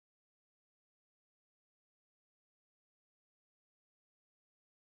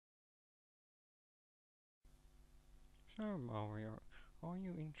Oh Mario, are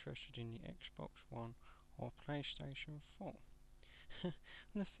you interested in the Xbox One or PlayStation 4?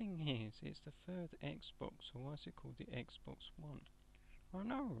 The thing is, it's the third Xbox, so why is it called the Xbox One? I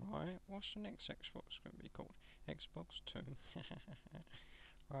know, right? What's the next Xbox going to be called? Xbox 2?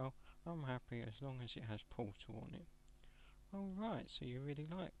 Well, I'm happy as long as it has Portal on it. Oh right, so you really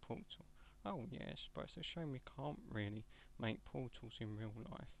like Portal? Oh yes, but it's a shame we can't really make portals in real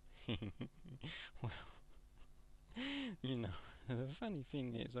life. Well, you know, the funny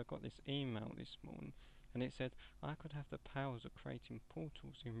thing is I got this email this morning and it said I could have the powers of creating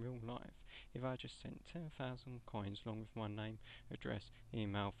portals in real life if I just sent 10,000 coins along with my name, address,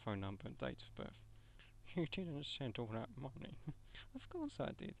 email, phone number and date of birth. You didn't send all that money. Of course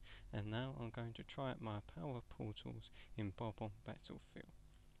I did. And now I'm going to try out my power portals in Bob-omb Battlefield.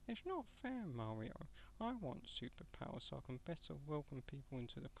 It's not fair, Mario. I want superpowers so I can better welcome people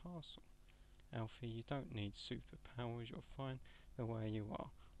into the castle. Alfie, you don't need superpowers, you're fine the way you are.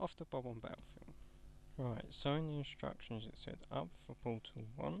 Off the Bob-omb Battlefield. Right, so in the instructions it said up for portal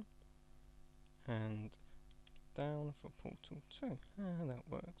 1 and down for portal 2. Ah, that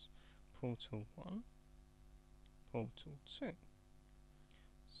works. Portal 1, portal 2.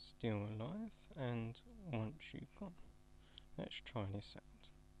 Still alive, and once you've gone. Let's try this out.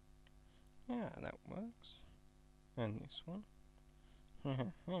 Yeah, that works. And this one.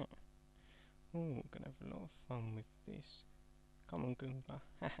 Oh, we're gonna have a lot of fun with this. Come on, Goomba.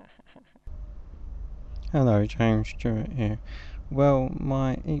 Hello, James Stewart here. Well,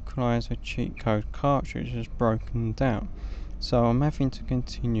 my equalizer cheat code cartridge has broken down, so I'm having to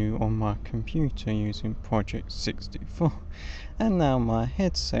continue on my computer using Project 64. And now my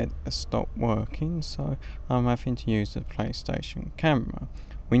headset has stopped working, so I'm having to use the PlayStation camera.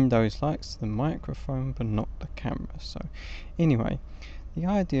 Windows likes the microphone but not the camera. So anyway, the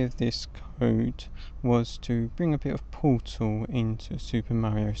idea of this code was to bring a bit of Portal into Super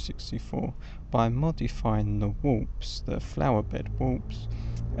Mario 64 by modifying the warps, the flowerbed warps,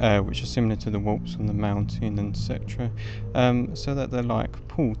 which are similar to the warps on the mountain, etc., so that they're like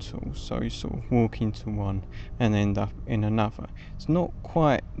portals, so you sort of walk into one and end up in another. It's not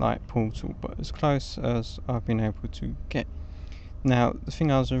quite like Portal, but as close as I've been able to get. Now, the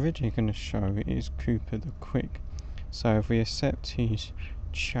thing I was originally going to show is Cooper the Quick. So if we accept his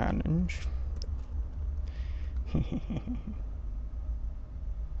challenge,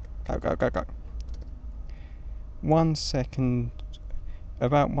 go. 1 second,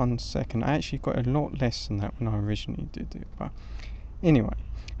 about 1 second. I actually got a lot less than that when I originally did it, but anyway,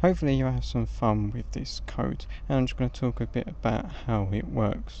 hopefully you have some fun with this code, and I'm just going to talk a bit about how it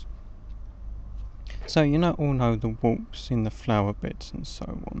works. So you all know the warps in the flower beds and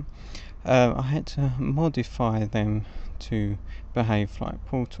so on. I had to modify them to behave like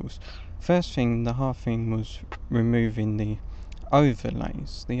portals. First thing, the hard thing was removing the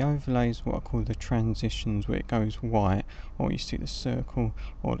overlays. The overlays, what I call the transitions, where it goes white, or you see the circle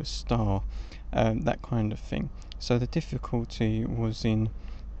or the star, that kind of thing. So the difficulty was in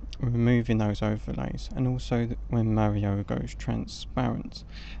removing those overlays, and also when Mario goes transparent.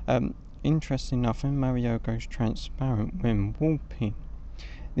 Interesting enough, when Mario goes transparent when warping,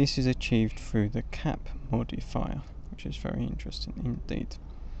 this is achieved through the cap modifier, which is very interesting indeed.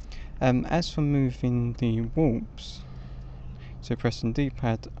 As for moving the warps, so pressing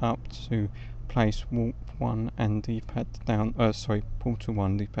D-pad up to place warp 1 and D-pad down, portal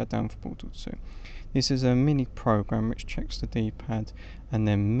 1, D-pad down for portal 2. This is a mini program which checks the D-pad and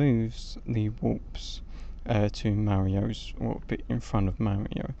then moves the warps to Mario's, or a bit in front of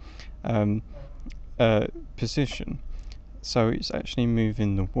Mario, position. So it's actually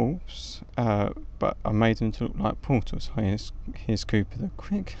moving the warps, but I made them to look like portals. Here's Cooper the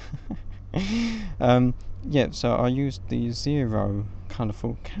Quick. Yeah, so I used the 0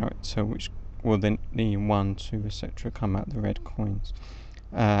 colourful character, which will then the 1, 2, etc. come out the red coins.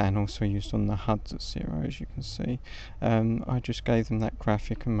 And also used on the HUDs at 0, as you can see. I just gave them that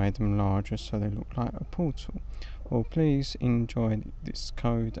graphic and made them larger so they look like a portal. Well, please enjoy this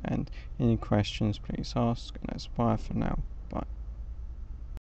code, and any questions please ask, and that's bye for now.